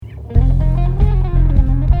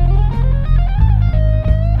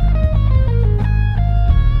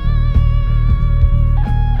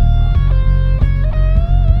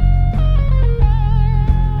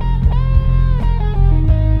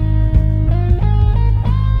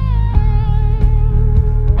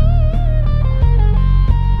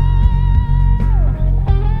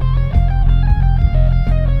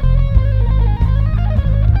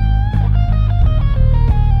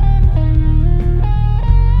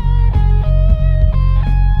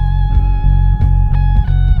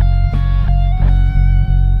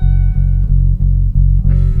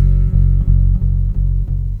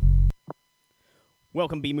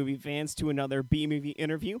Welcome, B-Movie fans, to another B-Movie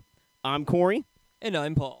interview. I'm Corey. And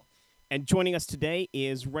I'm Paul. And joining us today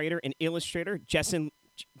is writer and illustrator Jason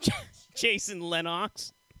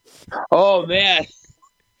Lennox. Oh, man.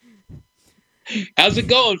 How's it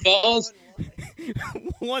going, fellas?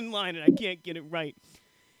 One line, and I can't get it right.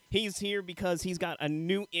 He's here because he's got a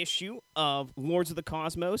new issue of Lords of the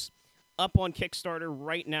Cosmos up on Kickstarter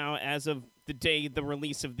right now as of the day the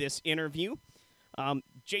release of this interview.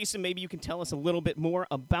 Jason, maybe you can tell us a little bit more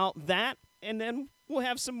about that, and then we'll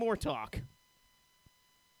have some more talk.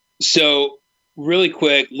 So, really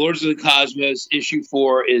quick, Lords of the Cosmos issue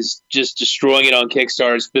 4 is just destroying it on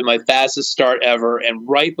Kickstarter. It's been my fastest start ever. And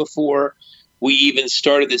right before we even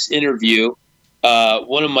started this interview,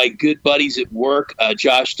 one of my good buddies at work,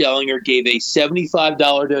 Josh Dellinger, gave a $75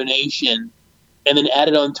 donation and then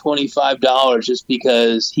added on $25 just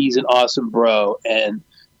because he's an awesome bro. And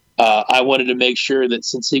I wanted to make sure that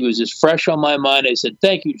since he was just fresh on my mind, I said,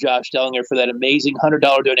 thank you, Josh Dellinger, for that amazing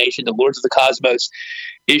 $100 donation to Lords of the Cosmos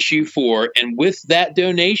issue 4. And with that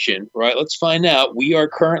donation, right, let's find out, we are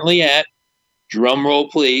currently at, drum roll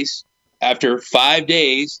please, after 5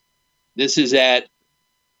 days, this is at,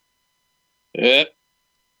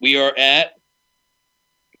 we are at,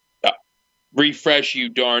 refresh you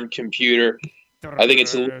darn computer, I think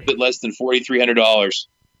it's a little bit less than $4,300.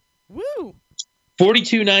 Woo!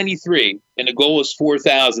 $4,293, and the goal is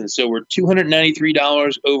 $4,000. So we're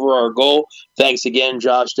 $293 over our goal. Thanks again,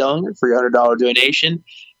 Josh Dellinger, for your $100 donation.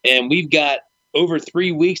 And we've got over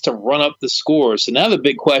 3 weeks to run up the score. So now the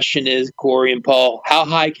big question is, Corey and Paul, how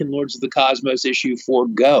high can Lords of the Cosmos issue 4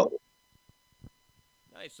 go?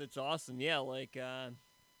 Nice, that's awesome. Yeah,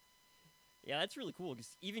 that's really cool.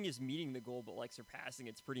 Because even just meeting the goal, but surpassing,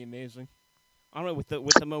 it's pretty amazing. I don't know,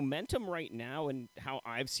 with the momentum right now and how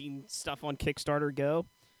I've seen stuff on Kickstarter go,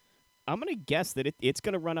 I'm going to guess that it's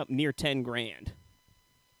going to run up near 10 grand.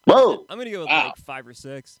 Whoa! I'm going to go with 5 or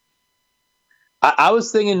 6. I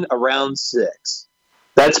was thinking around 6.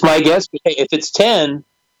 That's my guess. Hey, if it's 10,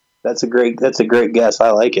 that's a great guess.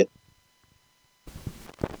 I like it.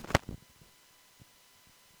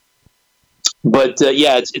 But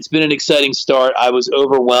it's been an exciting start. I was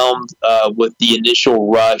overwhelmed with the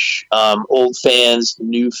initial rush. Old fans,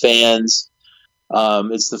 new fans.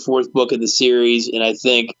 It's the 4th book of the series, and I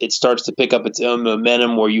think it starts to pick up its own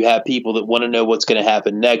momentum where you have people that want to know what's going to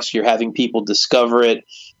happen next. You're having people discover it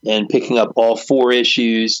and picking up all 4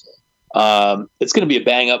 issues. It's going to be a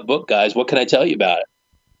bang-up book, guys. What can I tell you about it?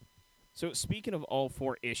 So speaking of all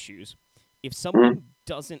 4 issues, if someone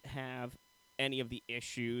doesn't have any of the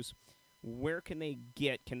issues, where can they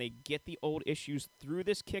get the old issues through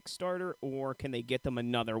this Kickstarter, or can they get them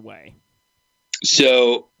another way?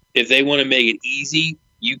 So if they want to make it easy,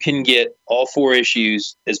 you can get all 4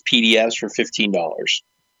 issues as PDFs for $15.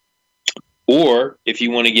 Or if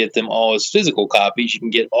you want to get them all as physical copies, you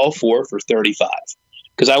can get all 4 for $35.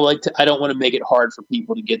 Because I don't want to make it hard for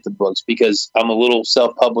people to get the books because I'm a little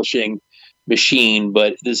self-publishing machine,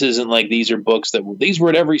 but this isn't like these are books these were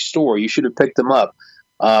at every store. You should have picked them up.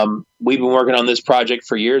 We've been working on this project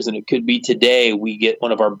for years, and it could be today we get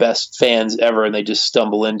one of our best fans ever and they just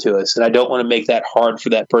stumble into us. And I don't want to make that hard for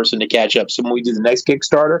that person to catch up. So when we do the next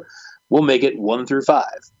Kickstarter, we'll make it 1 through 5,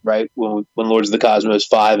 right? When Lords of the Cosmos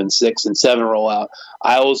 5 and 6 and 7 roll out,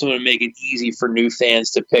 I also want to make it easy for new fans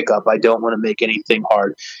to pick up. I don't want to make anything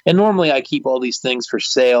hard. And normally I keep all these things for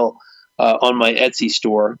sale on my Etsy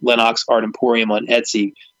store, Lennox Art Emporium on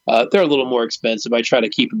Etsy. They're a little more expensive. I try to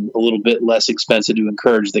keep them a little bit less expensive to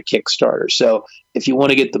encourage the Kickstarter. So if you want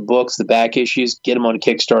to get the books, the back issues, get them on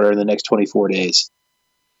Kickstarter in the next 24 days.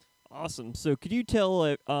 Awesome. So could you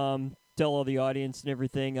tell all the audience and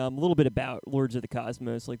everything a little bit about Lords of the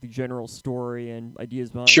Cosmos, like the general story and ideas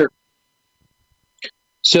behind it? Sure.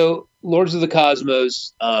 So Lords of the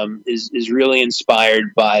Cosmos is really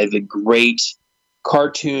inspired by the great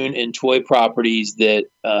cartoon and toy properties that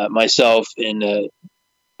myself and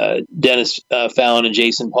Dennis Fallon and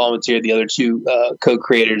Jason Palmentier, the other 2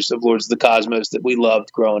 co-creators of Lords of the Cosmos that we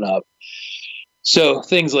loved growing up. So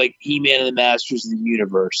things like He-Man and the Masters of the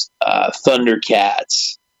Universe,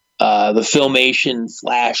 Thundercats, the Filmation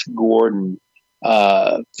Flash Gordon,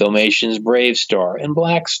 Filmation's Brave Star and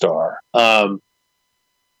Black Star,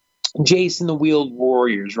 Jason the Wheeled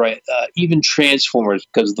Warriors, right? Even Transformers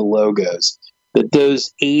because of the logos. That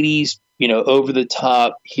those 80s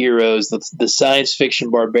over-the-top heroes, the science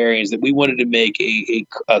fiction barbarians, that we wanted to make a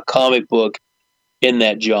comic book in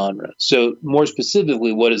that genre. So more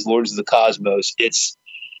specifically, what is Lords of the Cosmos? It's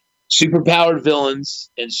superpowered villains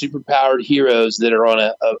and superpowered heroes that are on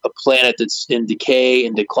a planet that's in decay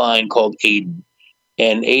and decline called Aiden.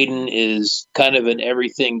 And Aiden is kind of an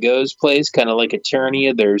everything goes place, kind of like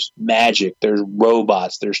Eternia. There's magic, there's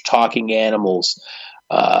robots, there's talking animals,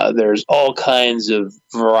 there's all kinds of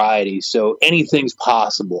variety. So anything's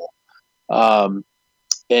possible. Um,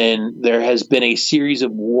 and there has been a series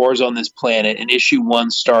of wars on this planet. And issue 1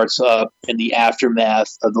 starts up in the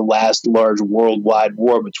aftermath of the last large worldwide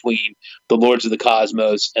war between the Lords of the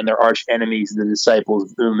Cosmos and their arch enemies, the Disciples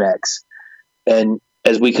of Umex. And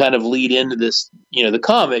as we kind of lead into this, the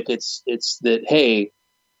comic, it's that, hey,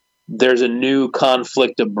 there's a new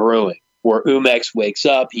conflict of brewing where Umex wakes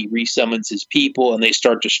up, he resummons his people, and they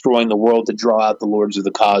start destroying the world to draw out the Lords of the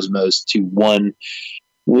Cosmos to one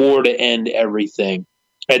war to end everything.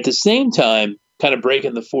 At the same time, kind of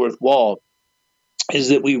breaking the fourth wall, is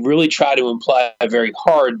that we really try to imply very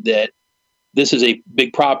hard that this is a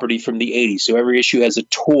big property from the 80s. So every issue has a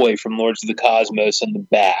toy from Lords of the Cosmos in the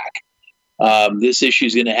back. This issue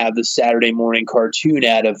is going to have the Saturday morning cartoon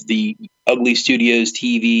out of the Ugly Studios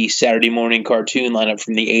TV Saturday morning cartoon lineup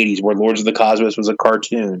from the 80s, where Lords of the Cosmos was a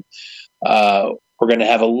cartoon. We're going to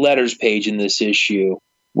have a letters page in this issue.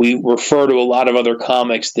 We refer to a lot of other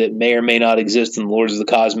comics that may or may not exist in the Lords of the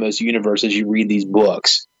Cosmos universe as you read these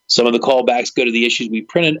books. Some of the callbacks go to the issues we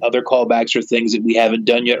printed. Other callbacks are things that we haven't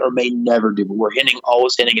done yet or may never do, but we're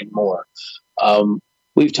always hinting at more.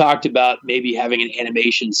 We've talked about maybe having an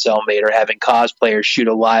animation cellmate or having cosplayers shoot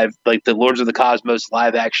a live, like the Lords of the Cosmos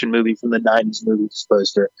live action movie from the 90s movie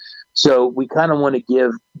poster. So we kind of want to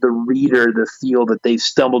give the reader the feel that they've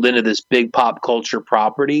stumbled into this big pop culture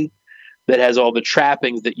property that has all the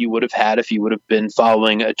trappings that you would have had if you would have been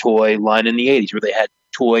following a toy line in the 80s, where they had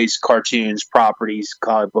toys, cartoons, properties,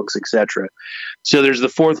 comic books, etc. So there's the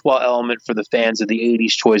fourth wall element for the fans of the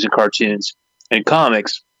 80s toys and cartoons and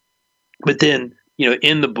comics. But then,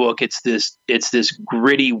 in the book, it's this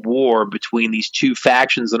gritty war between these two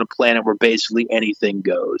factions on a planet where basically anything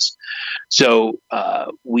goes. So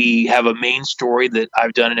we have a main story that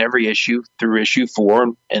I've done in every issue through issue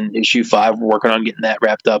 4 and issue 5. We're working on getting that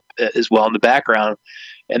wrapped up as well in the background.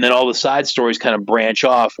 And then all the side stories kind of branch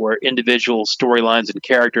off where individual storylines and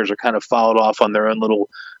characters are kind of followed off on their own little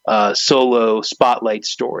solo spotlight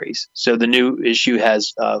stories. So the new issue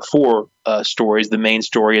has 4 stories, the main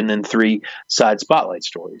story, and then 3 side spotlight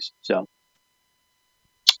stories. So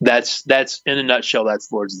that's in a nutshell, that's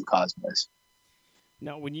Lords of the Cosmos.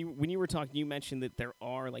 Now, when you were talking, you mentioned that there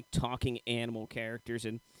are like talking animal characters,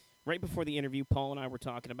 and right before the interview, Paul and I were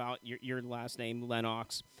talking about your last name,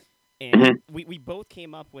 Lennox, and we both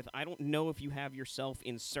came up with, I don't know if you have yourself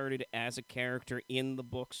inserted as a character in the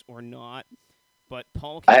books or not, but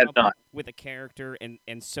Paul came up with a character,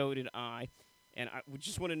 and so did I, and I would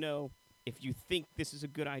just want to know if you think this is a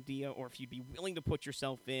good idea, or if you'd be willing to put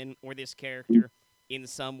yourself in, or this character in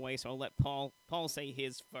some way. So I'll let Paul say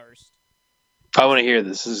his first. I want to hear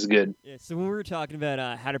this. This is good. Yeah, so when we were talking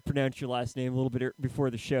about how to pronounce your last name a little bit before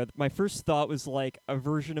the show, my first thought was like a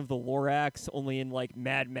version of the Lorax, only in like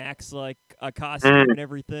Mad Max like a costume and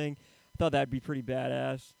everything. I thought that'd be pretty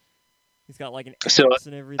badass. He's got like an axe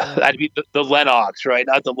and everything. That'd be the Lennox, right?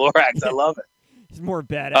 Not the Lorax. I love it. He's more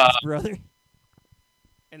badass, brother.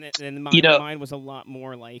 And then mine was a lot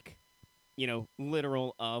more like,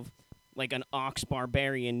 literal of like an ox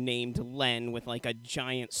barbarian named Len with like a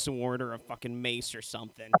giant sword or a fucking mace or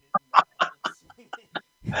something.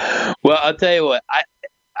 Well, I'll tell you what,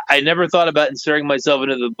 I never thought about inserting myself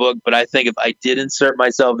into the book, but I think if I did insert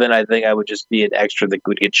myself in, I think I would just be an extra that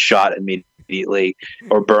would get shot immediately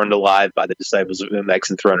or burned alive by the Disciples of Umex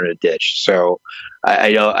and thrown in a ditch. So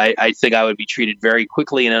I think I would be treated very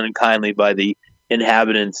quickly and unkindly by the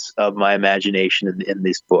inhabitants of my imagination in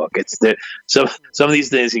this book. Some of these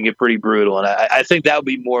things can get pretty brutal, and I think that would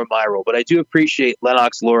be more my role. But I do appreciate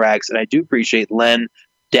Lennox Lorax, and I do appreciate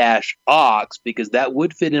Len-Ox, because that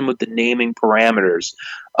would fit in with the naming parameters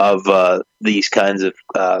of these kinds of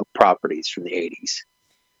properties from the 80s.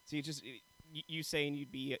 So you saying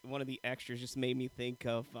you'd be one of the extras just made me think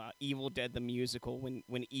of Evil Dead the musical,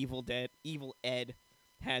 when Evil Ed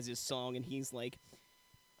has his song and he's like,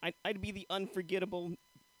 I'd be the unforgettable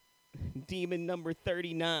demon number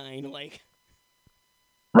 39, like.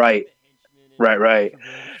 Right.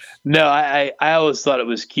 No, I always thought it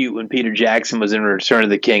was cute when Peter Jackson was in Return of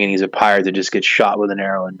the King and he's a pirate that just gets shot with an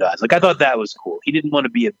arrow and dies. Like, I thought that was cool. He didn't want to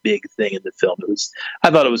be a big thing in the film. I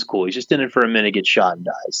thought it was cool. He's just in it for a minute, gets shot and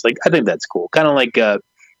dies. Like, I think that's cool. Kind of like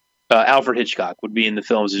Alfred Hitchcock would be in the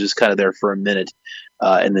films, just kind of there for a minute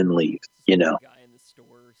and then leave. Guy in the store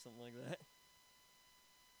or something like that.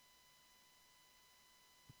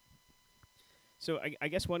 So I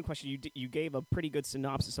guess one question, you gave a pretty good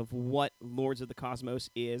synopsis of what Lords of the Cosmos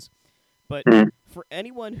is, but for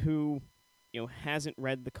anyone who hasn't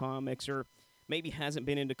read the comics or maybe hasn't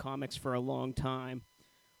been into comics for a long time,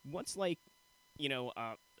 what's like,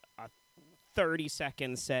 a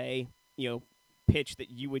 30-second, say, pitch that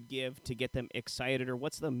you would give to get them excited, or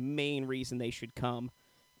what's the main reason they should come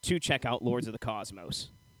to check out Lords of the Cosmos?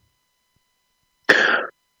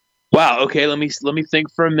 Wow. Okay. Let me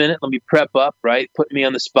think for a minute. Let me prep up. Right. Putting me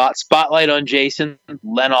on the spot. Spotlight on Jason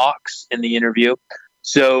Lennox in the interview.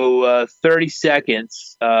 So 30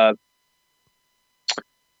 seconds.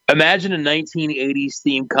 Imagine a 1980s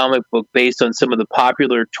themed comic book based on some of the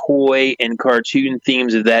popular toy and cartoon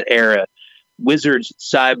themes of that era. Wizards,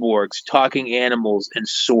 cyborgs, talking animals, and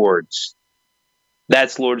swords.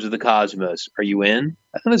 That's Lords of the Cosmos. Are you in?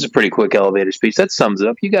 I think that's a pretty quick elevator speech. That sums it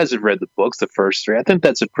up. You guys have read the books, the first three. I think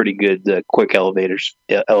that's a pretty good quick elevator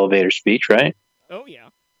speech, right? Oh, yeah.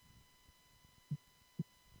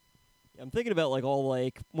 I'm thinking about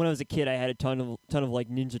when I was a kid, I had a ton of like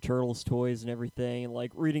Ninja Turtles toys and everything, and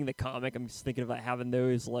like reading the comic, I'm just thinking about having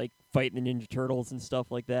those, like fighting the Ninja Turtles and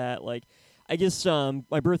stuff like that. Like, I guess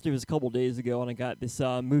my birthday was a couple days ago, and I got this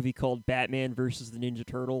movie called Batman versus the Ninja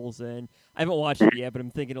Turtles, and I haven't watched it yet, but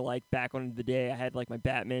I'm thinking of like back on the day I had like my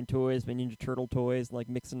Batman toys, my Ninja Turtle toys, and like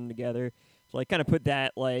mixing them together. So like kind of put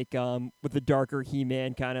that like with the darker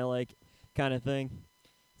He-Man kind of thing.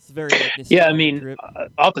 It's very like yeah. I mean,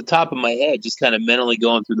 off the top of my head, just kind of mentally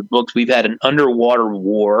going through the books, we've had an underwater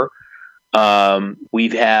war.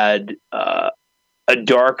 We've had a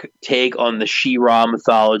dark take on the She-Ra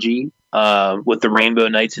mythology with the Rainbow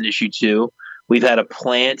Knights in issue 2. We've had a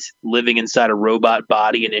plant living inside a robot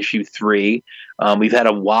body in issue 3. We've had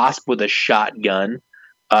a wasp with a shotgun.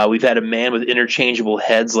 We've had a man with interchangeable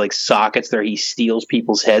heads like sockets there. He steals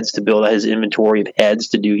people's heads to build his inventory of heads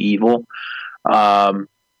to do evil.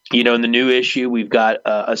 In the new issue, we've got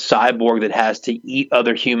a cyborg that has to eat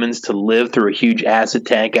other humans to live through a huge acid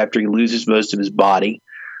tank after he loses most of his body.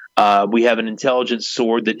 We have an intelligent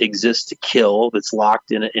sword that exists to kill, that's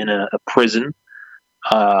locked in a prison.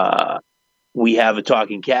 We have a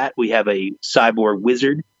talking cat. We have a cyborg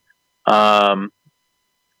wizard.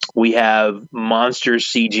 We have monsters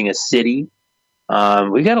sieging a city.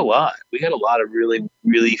 We got a lot. We got a lot of really,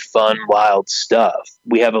 really fun, wild stuff.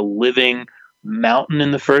 We have a living mountain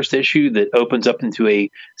in the first issue that opens up into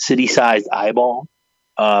a city-sized eyeball.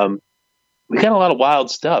 We got a lot of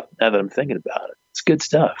wild stuff now that I'm thinking about it. It's good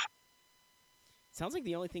stuff. Sounds like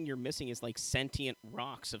the only thing you're missing is like sentient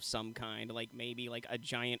rocks of some kind, like maybe like a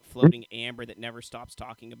giant floating amber that never stops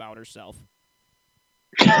talking about herself.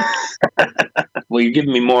 Well, you're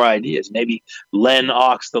giving me more ideas. Maybe Len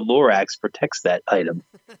Ox the Lorax protects that item.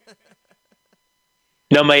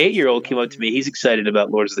 No, my 8-year-old came up to me. He's excited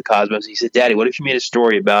about Lords of the Cosmos. He said, "Daddy, what if you made a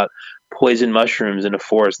story about poison mushrooms in a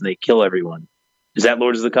forest and they kill everyone? Is that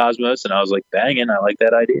Lords of the Cosmos?" And I was like, banging. I like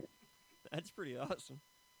that idea. That's pretty awesome.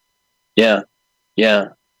 Yeah. Yeah.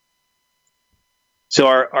 So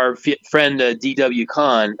our friend D.W.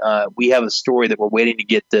 Kahn, we have a story that we're waiting to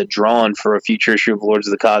get drawn for a future issue of Lords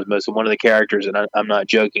of the Cosmos. And one of the characters, and I'm not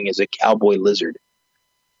joking, is a cowboy lizard.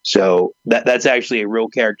 So that's actually a real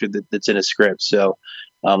character that's in a script. So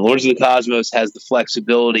Lords of the Cosmos has the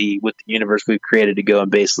flexibility with the universe we've created to go in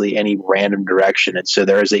basically any random direction. And so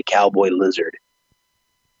there is a cowboy lizard.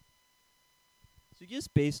 So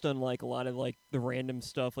just based on like a lot of like the random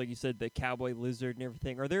stuff, like you said, the cowboy lizard and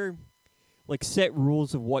everything, are there like set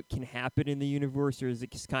rules of what can happen in the universe, or is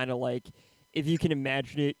it just kind of like, if you can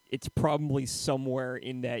imagine it, it's probably somewhere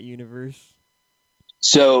in that universe?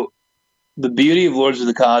 So the beauty of Lords of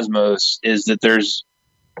the Cosmos is that there's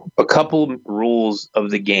a couple rules of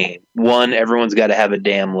the game. One, everyone's got to have a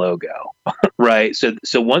damn logo, right? So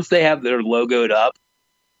once they have their logoed up,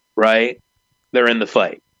 right, they're in the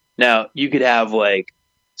fight. Now, you could have like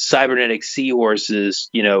cybernetic seahorses,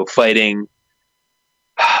 fighting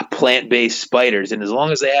plant-based spiders, and as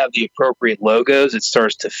long as they have the appropriate logos, it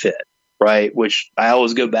starts to fit, right? Which I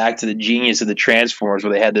always go back to the genius of the Transformers,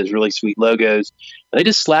 where they had those really sweet logos. They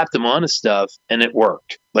just slapped them onto stuff, and it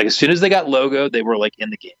worked. Like as soon as they got logoed, they were like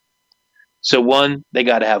in the game. So one, they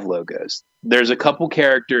got to have logos. There's a couple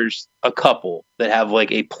characters, that have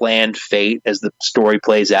like a planned fate as the story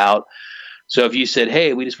plays out. So if you said,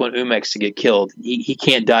 "Hey, we just want Umex to get killed," he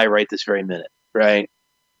can't die right this very minute, right?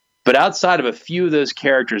 But outside of a few of those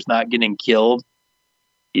characters not getting killed,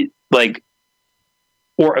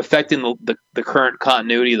 or affecting the current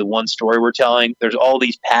continuity of the one story we're telling, there's all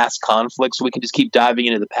these past conflicts. So we can just keep diving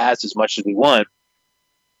into the past as much as we want.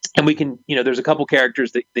 And we can, there's a couple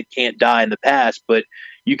characters that can't die in the past, but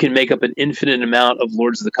you can make up an infinite amount of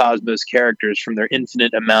Lords of the Cosmos characters from their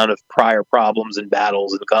infinite amount of prior problems and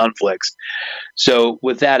battles and conflicts. So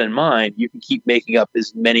with that in mind, you can keep making up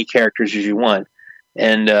as many characters as you want.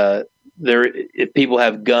 And if people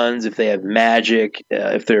have guns, if they have magic,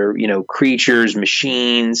 if they're creatures,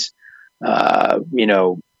 machines,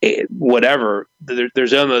 whatever,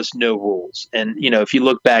 there's almost no rules. And if you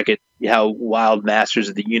look back at how wild Masters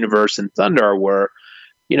of the Universe and Thundar were,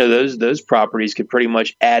 those properties could pretty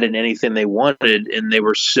much add in anything they wanted, and they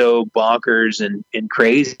were so bonkers and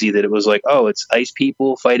crazy that it was like, oh, it's ice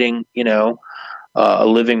people fighting a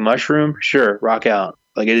living mushroom. Sure, rock out.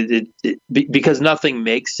 Like because nothing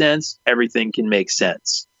makes sense, everything can make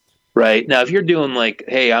sense, right? Now, if you're doing like,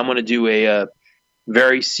 hey, I'm going to do a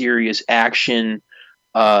very serious action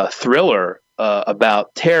thriller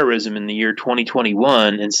about terrorism in the year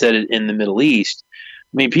 2021 and set it in the Middle East,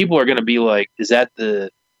 I mean, people are going to be like, is that the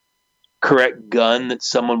correct gun that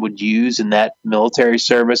someone would use in that military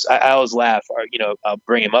service? I always laugh. I'll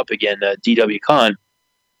bring him up again. D.W. Khan.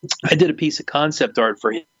 I did a piece of concept art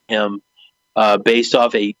for him based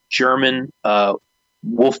off a German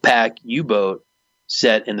Wolfpack U-boat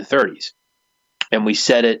set in the 30s. And we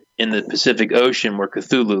set it in the Pacific Ocean where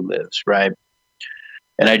Cthulhu lives, right?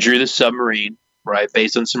 And I drew the submarine, right,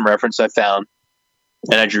 based on some reference I found.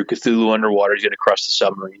 And I drew Cthulhu underwater. He's going to crush the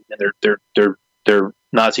submarine. And they're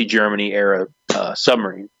Nazi Germany era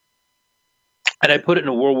submarine. And I put it in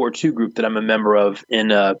a World War II group that I'm a member of in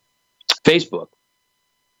Facebook.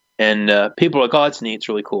 And people are like, oh, that's neat. It's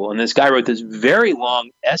really cool. And this guy wrote this very long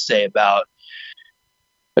essay about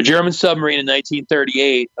a German submarine in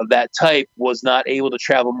 1938 of that type was not able to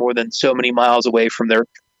travel more than so many miles away from their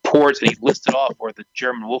ports. And he listed off where the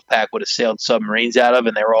German Wolfpack would have sailed submarines out of,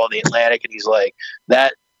 and they were all in the Atlantic. And he's like,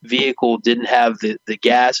 that vehicle didn't have the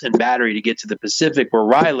gas and battery to get to the Pacific where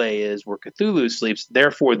R'lyeh is, where Cthulhu sleeps.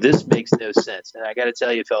 Therefore, this makes no sense. And I got to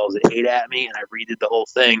tell you, fellas, it ate at me, and I redid the whole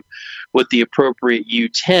thing with the appropriate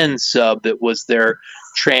U-10 sub that was their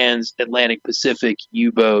transatlantic Pacific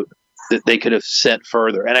U-boat that they could have sent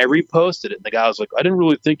further. And I reposted it, and the guy was like, I didn't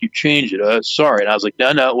really think you changed it. Sorry. And I was like, no,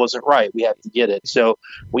 it wasn't right. We have to get it. So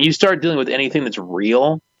when you start dealing with anything that's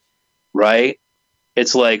real, right,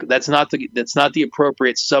 it's like that's not the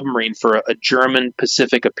appropriate submarine for a German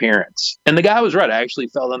Pacific appearance. And the guy was right. I actually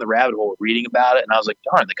fell down the rabbit hole reading about it, and I was like,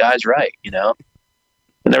 darn, the guy's right, And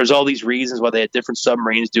there was all these reasons why they had different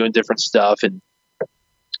submarines doing different stuff. And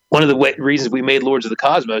one of the reasons we made Lords of the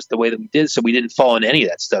Cosmos the way that we did, so we didn't fall into any of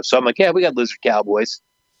that stuff. So I'm like, yeah, we got Lizard Cowboys.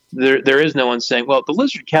 There is no one saying, well, the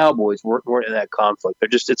Lizard Cowboys weren't in that conflict. They're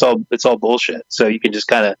just it's all bullshit. So you can just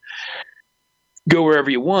kind of go wherever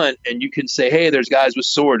you want, and you can say, hey, there's guys with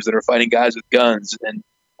swords that are fighting guys with guns and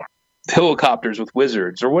helicopters with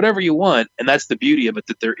wizards or whatever you want. And that's the beauty of it,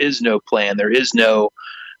 that there is no plan. There is no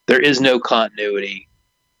continuity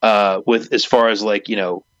with as far as like,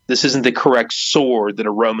 this isn't the correct sword that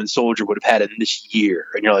a Roman soldier would have had in this year.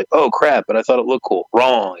 And you're like, oh crap, but I thought it looked cool.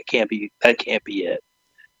 Wrong. That can't be it.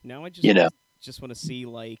 Now I just want to see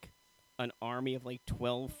like an army of like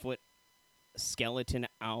 12-foot skeleton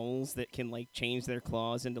owls that can like change their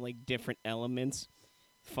claws into like different elements,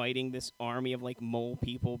 fighting this army of like mole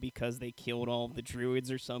people because they killed all of the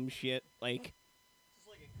druids or some shit. Like,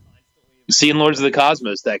 seeing Lords of the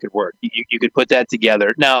Cosmos, that could work. You could put that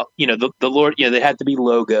together. Now, the Lord, they have to be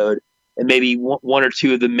logoed, and maybe one or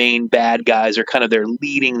two of the main bad guys are kind of there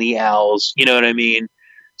leading the owls. You know what I mean?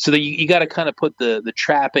 So that you got to kind of put the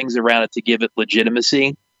trappings around it to give it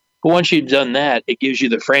legitimacy. But once you've done that, it gives you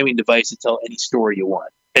the framing device to tell any story you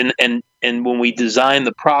want. And when we designed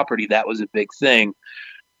the property, that was a big thing,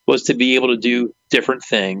 was to be able to do different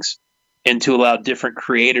things and to allow different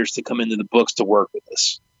creators to come into the books to work with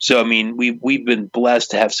us. So, I mean, we've been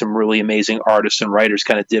blessed to have some really amazing artists and writers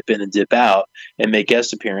kind of dip in and dip out and make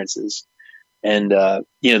guest appearances. And,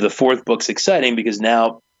 the fourth book's exciting because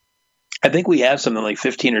now I think we have something like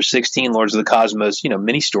 15 or 16 Lords of the Cosmos,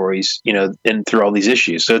 mini stories, and through all these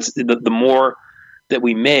issues. So it's the more that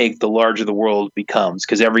we make, the larger the world becomes,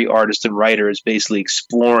 because every artist and writer is basically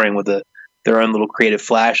exploring with their own little creative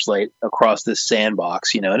flashlight across this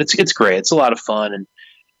sandbox, and it's great. It's a lot of fun. And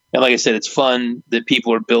like I said, it's fun that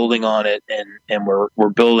people are building on it, and we're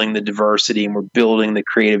building the diversity, and we're building the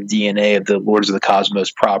creative DNA of the Lords of the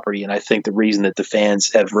Cosmos property. And I think the reason that the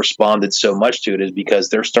fans have responded so much to it is because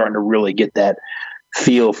they're starting to really get that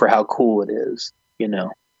feel for how cool it is,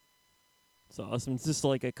 It's awesome. It's just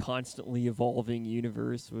like a constantly evolving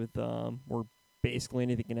universe with where basically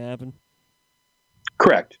anything can happen.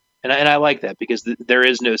 Correct. And I like that because there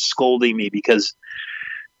is no scolding me because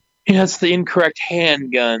It's the incorrect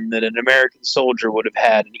handgun that an American soldier would have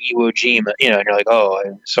had in Iwo Jima. And you're like, oh,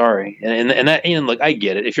 I'm sorry, and that, look, I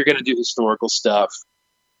get it. If you're going to do historical stuff,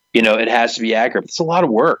 it has to be accurate. It's a lot of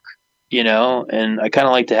work, and I kind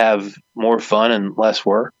of like to have more fun and less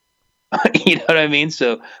work. You know what I mean?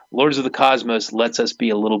 So Lords of the Cosmos lets us be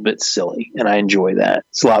a little bit silly, and I enjoy that.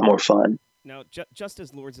 It's a lot more fun. Now, just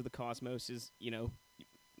as Lords of the Cosmos is,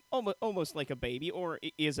 almost like a baby, or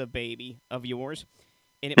is a baby of yours,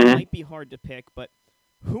 and it might be hard to pick, but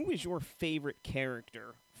who is your favorite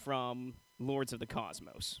character from Lords of the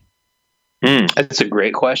Cosmos? That's a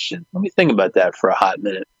great question. Let me think about that for a hot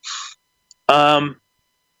minute.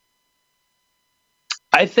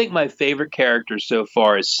 I think my favorite character so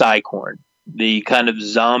far is Psycorn, the kind of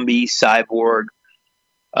zombie cyborg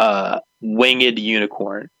winged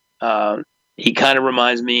unicorn. He kind of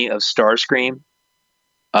reminds me of Starscream.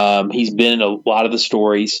 He's been in a lot of the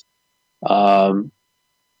stories.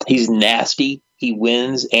 He's nasty. He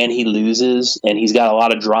wins and he loses, and he's got a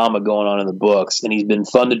lot of drama going on in the books, and he's been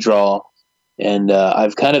fun to draw. And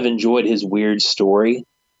I've kind of enjoyed his weird story.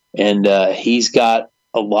 And he's got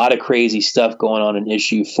a lot of crazy stuff going on in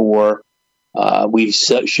issue 4. We've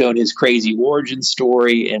shown his crazy origin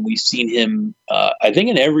story, and we've seen him, I think,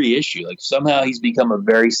 in every issue. Like, somehow he's become a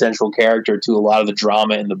very central character to a lot of the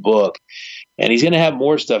drama in the book. And he's going to have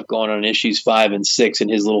more stuff going on in issues 5 and 6 in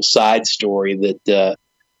his little side story that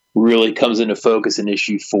really comes into focus in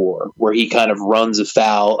issue 4, where he kind of runs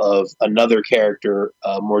afoul of another character,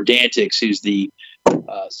 Mordantix, who's the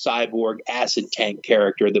cyborg acid tank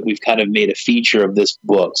character that we've kind of made a feature of this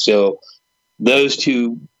book. So those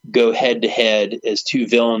two go head to head as two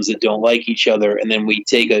villains that don't like each other, and then we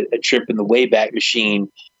take a trip in the Wayback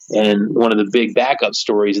Machine. And one of the big backup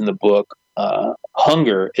stories in the book,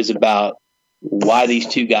 Hunger, is about why these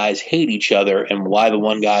two guys hate each other and why the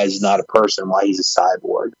one guy is not a person, why he's a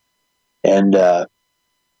cyborg. And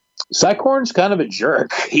Psycorn's kind of a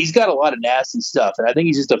jerk. He's got a lot of nasty stuff, and I think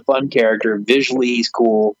he's just a fun character. Visually, he's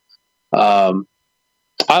cool. I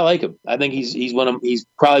like him. I think he's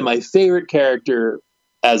probably my favorite character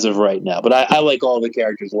as of right now. But I like all the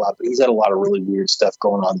characters a lot. But he's had a lot of really weird stuff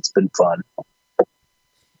going on. It's been fun.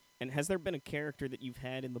 And has there been a character that you've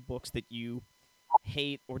had in the books that you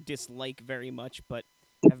hate or dislike very much, but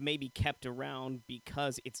have maybe kept around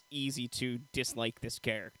because it's easy to dislike this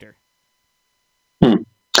character?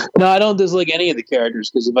 No, I don't dislike any of the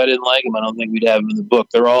characters, because if I didn't like them, I don't think we'd have them in the book.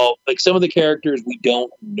 They're all, like, some of the characters we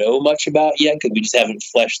don't know much about yet because we just haven't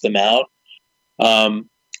fleshed them out.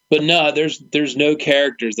 But no, there's no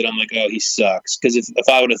characters that I'm like, oh, he sucks. Because if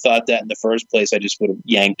I would have thought that in the first place, I just would have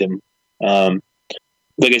yanked him.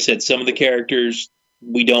 Like I said, some of the characters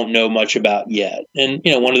we don't know much about yet. And,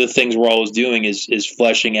 one of the things we're always doing is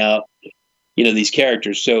fleshing out, these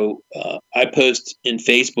characters. So I post in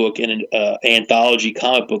Facebook in an anthology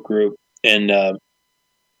comic book group, and a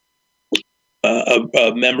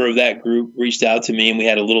member of that group reached out to me, and we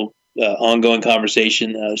had a little ongoing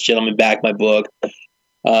conversation. This gentleman backed my book.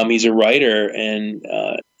 He's a writer, and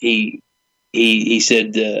he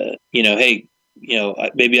said, hey,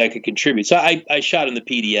 maybe I could contribute. So I shot him the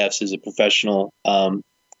PDFs as a professional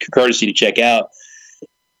courtesy to check out.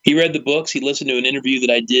 He read the books. He listened to an interview that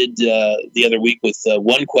I did the other week with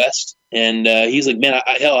OneQuest, and he's like, "Man,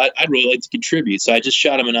 I'd really like to contribute." So I just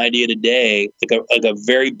shot him an idea today, like a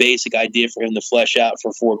very basic idea for him to flesh out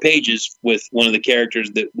for 4 pages with one of the characters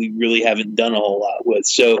that we really haven't done a whole lot with.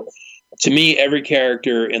 So, to me, every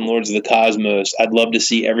character in Lords of the Cosmos, I'd love to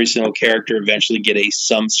see every single character eventually get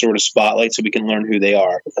some sort of spotlight so we can learn who they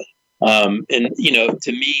are. And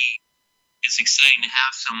to me, it's exciting to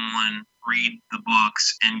have someone read the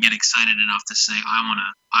books and get excited enough to say, I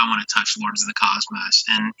want to touch Lords of the Cosmos.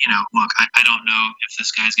 And, look, I don't know if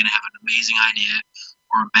this guy's going to have an amazing idea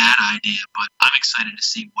or a bad idea, but I'm excited to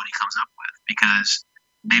see what he comes up with, because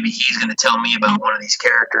maybe he's going to tell me about one of these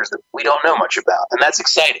characters that we don't know much about. And that's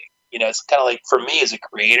exciting. It's kind of like, for me as a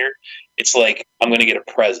creator, it's like I'm going to get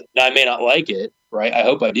a present. Now, I may not like it, right? I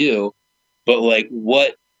hope I do. But, like,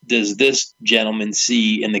 what does this gentleman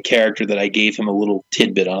see in the character that I gave him a little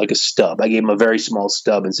tidbit on, like a stub? I gave him a very small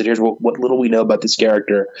stub and said, here's what little we know about this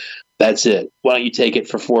character. That's it. Why don't you take it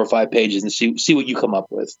for 4 or 5 pages and see what you come up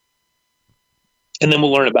with? And then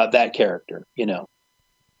we'll learn about that character, And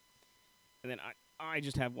then I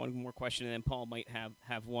just have one more question, and then Paul might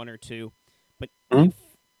have one or two. But if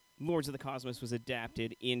Lords of the Cosmos was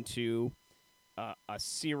adapted into a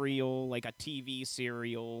serial, like a TV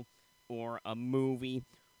serial or a movie,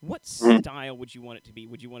 what style would you want it to be?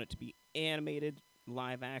 Would you want it to be animated,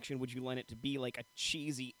 live action? Would you want it to be like a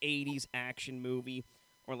cheesy 80s action movie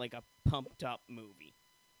or like a pumped up movie?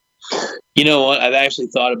 You know what? I've actually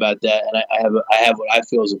thought about that, and I have what I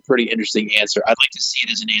feel is a pretty interesting answer. I'd like to see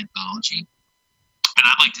it as an anthology, and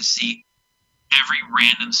I'd like to see every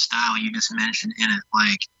random style you just mentioned in it,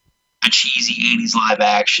 like a cheesy 80s live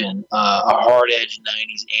action, a hard edge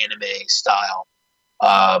 90s anime style,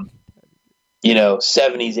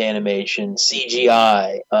 70s animation,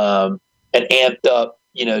 CGI, an amped up,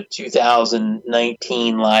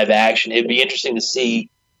 2019 live action. It'd be interesting to see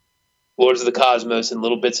Lords of the Cosmos in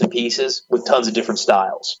little bits and pieces with tons of different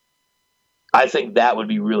styles. I think that would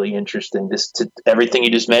be really interesting. Everything you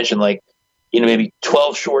just mentioned, like, maybe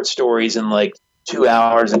 12 short stories in like 2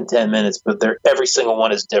 hours and 10 minutes, but every single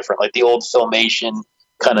one is different. Like the old Filmation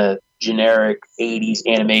kind of generic 80s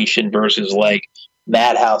animation versus like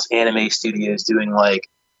Madhouse Anime Studios doing like,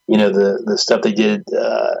 the stuff they did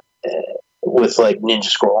with like Ninja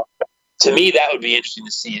Scroll. To me, that would be interesting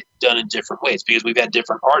to see it done in different ways because we've had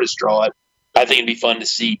different artists draw it. I think it'd be fun to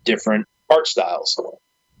see different art styles.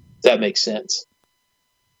 If that makes sense.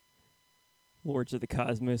 Lords of the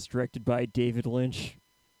Cosmos, directed by David Lynch.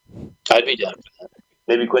 I'd be down for that.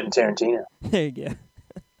 Maybe Quentin Tarantino. There you go.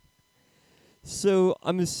 So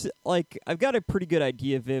I've got a pretty good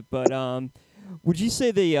idea of it, but would you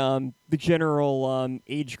say the general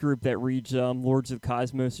age group that reads Lords of the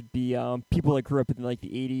Cosmos would be people that grew up in like the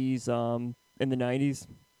 80s and the 90s?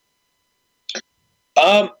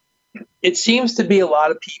 It seems to be a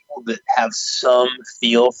lot of people that have some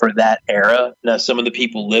feel for that era. Now, some of the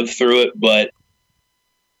people live through it, but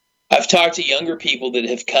I've talked to younger people that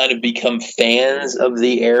have kind of become fans of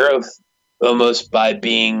the era almost by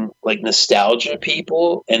being like nostalgia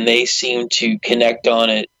people, and they seem to connect on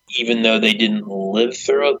it even though they didn't live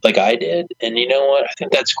through it like I did. And you know what? I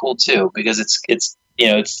think that's cool too, because it's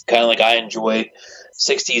kind of like I enjoy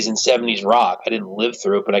 60s and 70s rock. I didn't live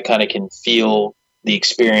through it, but I kind of can feel the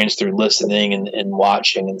experience through listening and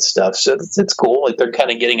watching and stuff. So it's cool. Like they're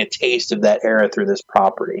kind of getting a taste of that era through this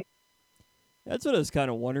property. That's what I was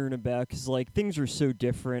kind of wondering about, because like things are so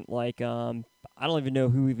different. Like I don't even know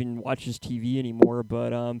who even watches TV anymore,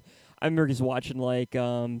 but I remember just watching like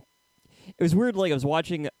it was weird. Like I was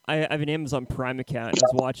watching, I have an Amazon Prime account, and I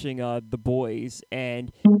was watching The Boys,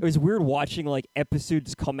 and it was weird watching like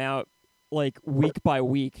episodes come out like week by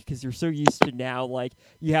week, because you're so used to now like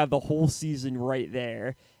you have the whole season right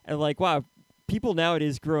there, and like wow, people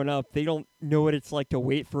nowadays growing up, they don't know what it's like to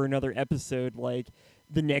wait for another episode like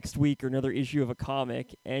the next week or another issue of a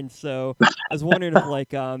comic. And so I was wondering if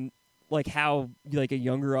like how like a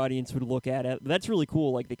younger audience would look at it. That's really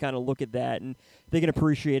cool. Like they kind of look at that and they can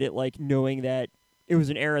appreciate it, like knowing that it was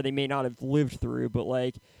an era they may not have lived through, but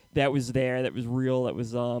like that was there, that was real, that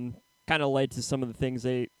was kind of led to some of the things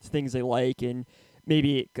they like, and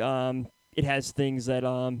maybe it has things that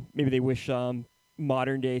maybe they wish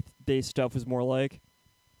modern day stuff was more like.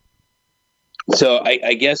 So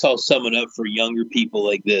I guess I'll sum it up for younger people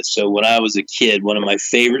like this. So when I was a kid, one of my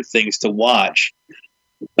favorite things to watch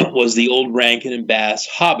was the old Rankin and Bass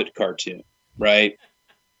Hobbit cartoon, right?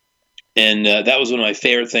 And that was one of my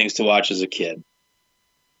favorite things to watch as a kid.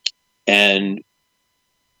 And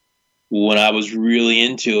when I was really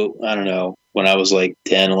into it, I don't know, when I was like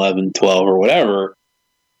 10, 11, 12 or whatever,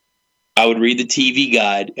 I would read the TV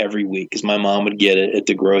guide every week because my mom would get it at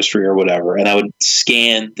the grocery or whatever. And I would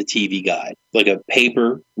scan the TV guide, like a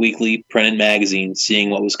paper weekly printed magazine, seeing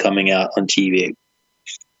what was coming out on TV.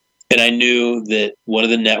 And I knew that one of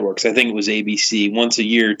the networks, I think it was ABC, once a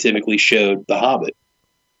year typically showed The Hobbit.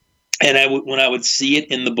 And when I would see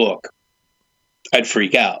it in the book, I'd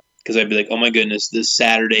freak out because I'd be like, oh my goodness, this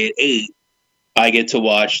Saturday at 8, I get to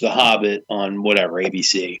watch The Hobbit on whatever,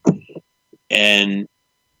 ABC. And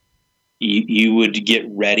you would get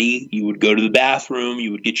ready. You would go to the bathroom.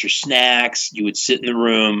 You would get your snacks. You would sit in the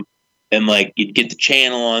room and like you'd get the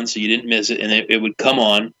channel on so you didn't miss it. And it would come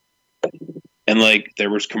on. And like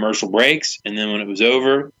there was commercial breaks. And then when it was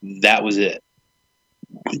over, that was it.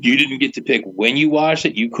 You didn't get to pick when you watched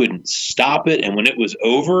it. You couldn't stop it. And when it was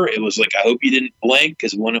over, it was like, I hope you didn't blink,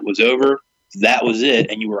 because when it was over, that was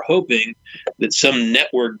it. And you were hoping that some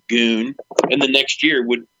network goon in the next year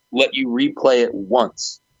would let you replay it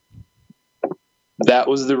once. That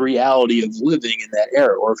was the reality of living in that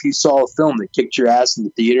era. Or if you saw a film that kicked your ass in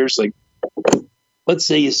the theaters, like let's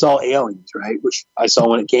say you saw Aliens, right? Which I saw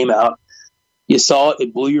when it came out. You saw it,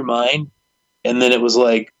 it blew your mind. And then it was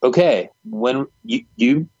like, okay, when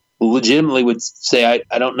you legitimately would say,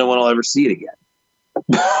 I don't know when I'll ever see it again.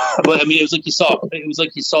 But I mean, it was like you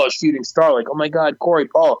saw a shooting star, like, oh my God, Corey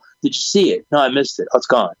Paul, did you see it? No, I missed it. Oh, it's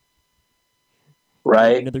gone.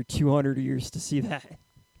 Right? Another 200 years to see that.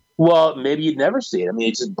 Well, maybe you'd never see it. I mean,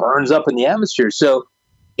 it just burns up in the atmosphere. So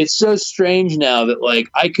it's so strange now that like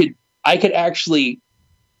I could actually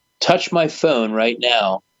touch my phone right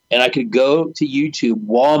now and I could go to YouTube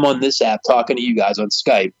while I'm on this app talking to you guys on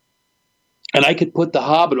Skype, and I could put The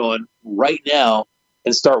Hobbit on right now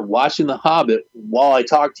and start watching The Hobbit while I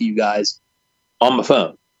talk to you guys on my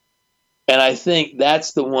phone. And I think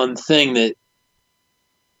that's the one thing that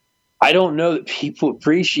I don't know that people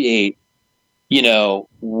appreciate,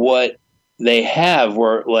 what they have,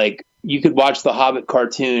 where like you could watch the Hobbit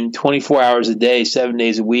cartoon 24 hours a day, 7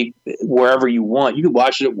 days a week, wherever you want. You could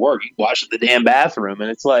watch it at work. You could watch it in the damn bathroom. And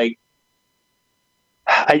it's like,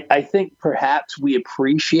 I think perhaps we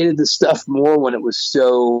appreciated the stuff more when it was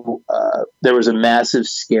so, there was a massive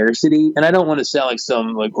scarcity. And I don't want to sound like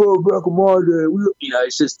some like, oh, back in my day,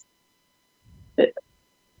 it's just,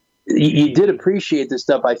 you did appreciate this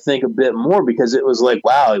stuff, I think, a bit more because it was like,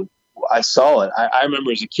 wow, I saw it. I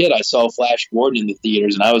remember as a kid, I saw Flash Gordon in the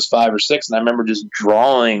theaters, and I was 5 or 6, and I remember just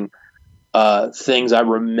drawing things I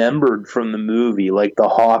remembered from the movie, like the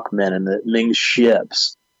Hawkmen and the Ming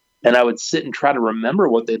ships. And I would sit and try to remember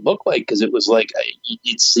what they'd look like because it was like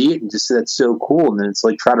you'd see it and just say, that's so cool. And then it's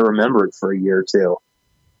like try to remember it for a year or two.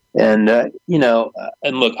 And, and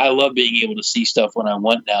look, I love being able to see stuff when I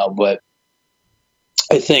want now, but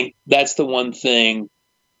I think that's the one thing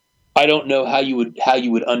I don't know how you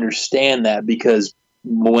would understand that, because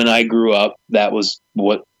when I grew up, that was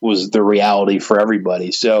what was the reality for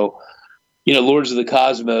everybody. So, Lords of the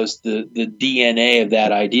Cosmos, the DNA of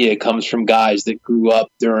that idea comes from guys that grew up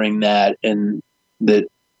during that, and that,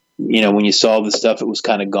 when you saw the stuff, it was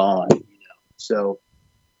kind of gone. So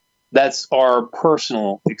that's our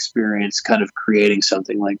personal experience kind of creating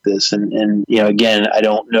something like this. And again, I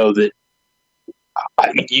don't know that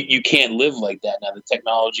you can't live like that now. The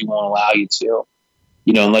technology won't allow you to,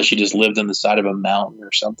 unless you just lived on the side of a mountain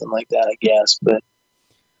or something like that, I guess. But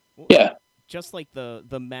yeah. Just like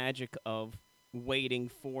the magic of waiting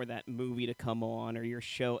for that movie to come on or your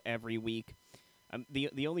show every week.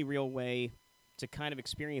 The only real way to kind of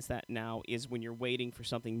experience that now is when you're waiting for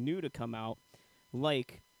something new to come out,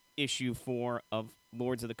 like issue 4 of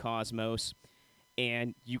Lords of the Cosmos,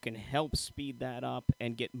 and you can help speed that up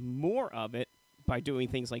and get more of it by doing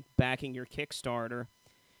things like backing your Kickstarter.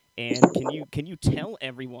 And can you tell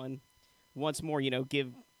everyone once more,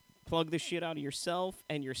 plug the shit out of yourself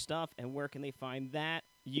and your stuff, and where can they find that,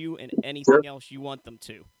 you, and anything else you want them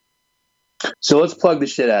to? So let's plug the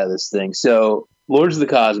shit out of this thing. So Lords of the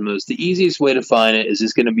Cosmos, the easiest way to find it is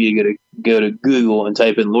just going to be to go to Google and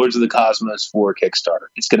type in Lords of the Cosmos for Kickstarter.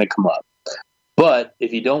 It's going to come up. But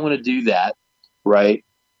if you don't want to do that, right,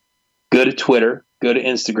 go to Twitter, go to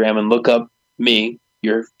Instagram, and look up me,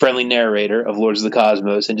 your friendly narrator of Lords of the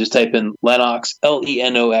Cosmos, and just type in Lennox,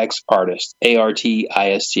 Lenox artist,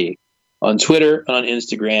 Artist, on Twitter and on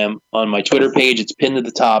Instagram. On my Twitter page, it's pinned to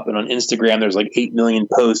the top, and on Instagram, there's like 8 million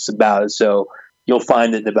posts about it, so you'll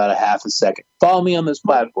find it in about a half a second. Follow me on those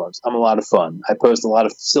platforms. I'm a lot of fun. I post a lot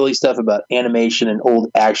of silly stuff about animation and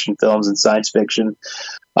old action films and science fiction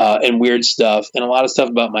and weird stuff, and a lot of stuff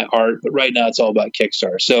about my art, but right now it's all about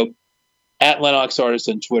Kickstarter. So at Lennox Artist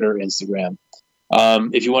on Twitter, Instagram.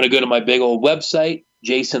 If you want to go to my big old website,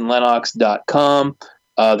 jasonlennox.com,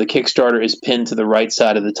 the Kickstarter is pinned to the right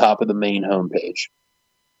side of the top of the main homepage.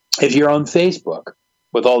 If you're on Facebook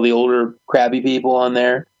with all the older crabby people on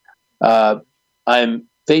there, I'm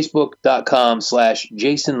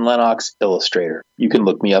facebook.com/Jason Lennox Illustrator. You can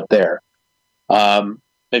look me up there.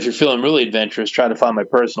 If you're feeling really adventurous, try to find my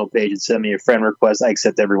personal page and send me a friend request. I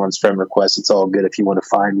accept everyone's friend request. It's all good if you want to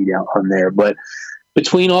find me down on there. But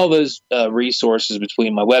between all those resources,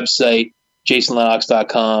 between my website,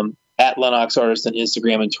 jasonlennox.com, at Lennox Artist on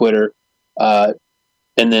Instagram and Twitter, and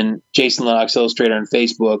then Jason Lennox Illustrator on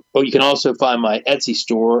Facebook. Oh, you can also find my Etsy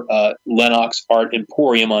store, Lennox Art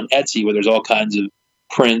Emporium on Etsy, where there's all kinds of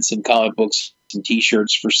prints and comic books and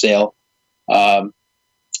T-shirts for sale.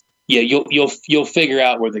 You'll figure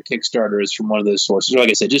out where the Kickstarter is from one of those sources. Like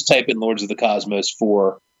I said, just type in Lords of the Cosmos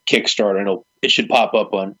for Kickstarter, and it should pop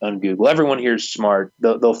up on Google. Everyone here is smart;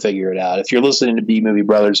 they'll figure it out. If you're listening to B Movie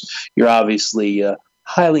Brothers, you're obviously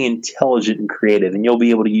highly intelligent and creative, and you'll be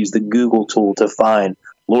able to use the Google tool to find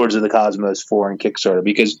Lords of the Cosmos 4 and Kickstarter,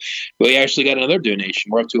 because we actually got another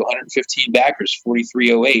donation. We're up to 115 backers,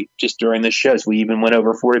 4,308 just during this show. So we even went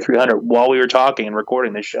over 4,300 while we were talking and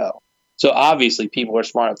recording this show. So obviously people are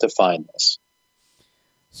smart enough to find this.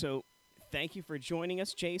 So thank you for joining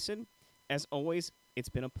us, Jason. As always, it's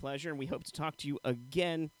been a pleasure, and we hope to talk to you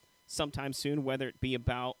again sometime soon, whether it be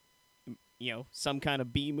about, some kind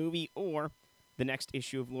of B movie or the next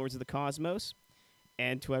issue of Lords of the Cosmos.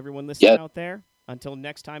 And to everyone listening out there, until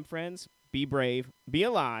next time, friends, be brave, be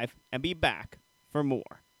alive, and be back for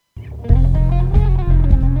more.